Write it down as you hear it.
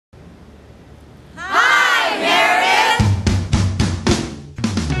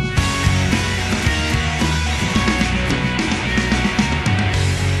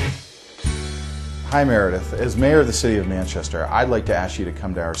Hi Meredith. As Mayor of the City of Manchester, I'd like to ask you to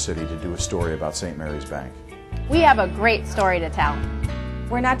come to our city to do a story about St. Mary's Bank. We have a great story to tell.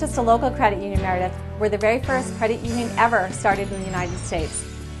 We're not just a local credit union, Meredith. We're the very first credit union ever started in the United States.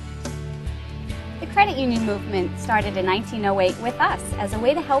 The credit union movement started in 1908 with us as a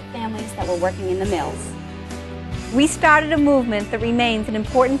way to help families that were working in the mills. We started a movement that remains an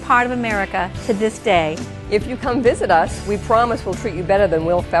important part of America to this day. If you come visit us, we promise we'll treat you better than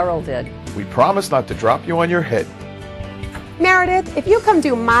Will Ferrell did. We promise not to drop you on your head. Meredith, if you come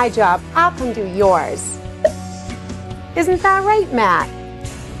do my job, I'll come do yours. Isn't that right, Matt?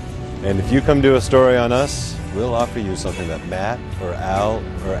 And if you come do a story on us, we'll offer you something that Matt or Al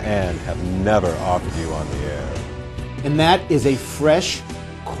or Ann have never offered you on the air. And that is a fresh,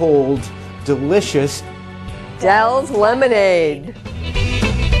 cold, delicious Dell's Lemonade.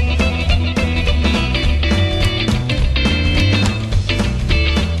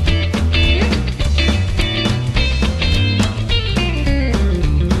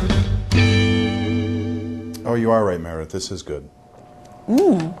 Oh, you are right, Meredith. This is good.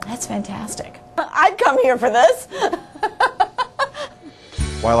 That's fantastic. I'd come here for this.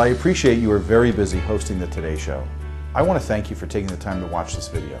 While I appreciate you are very busy hosting the Today Show, I want to thank you for taking the time to watch this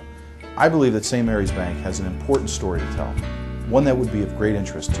video. I believe that St. Mary's Bank has an important story to tell, one that would be of great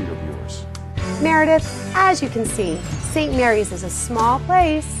interest to your viewers. Meredith, as you can see, St. Mary's is a small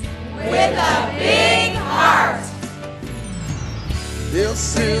place with a big heart.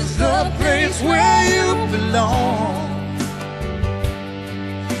 This is the place where you belong,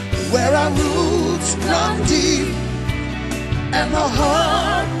 where our roots run deep and the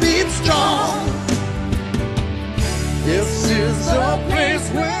heart beats strong. This is the place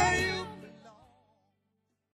where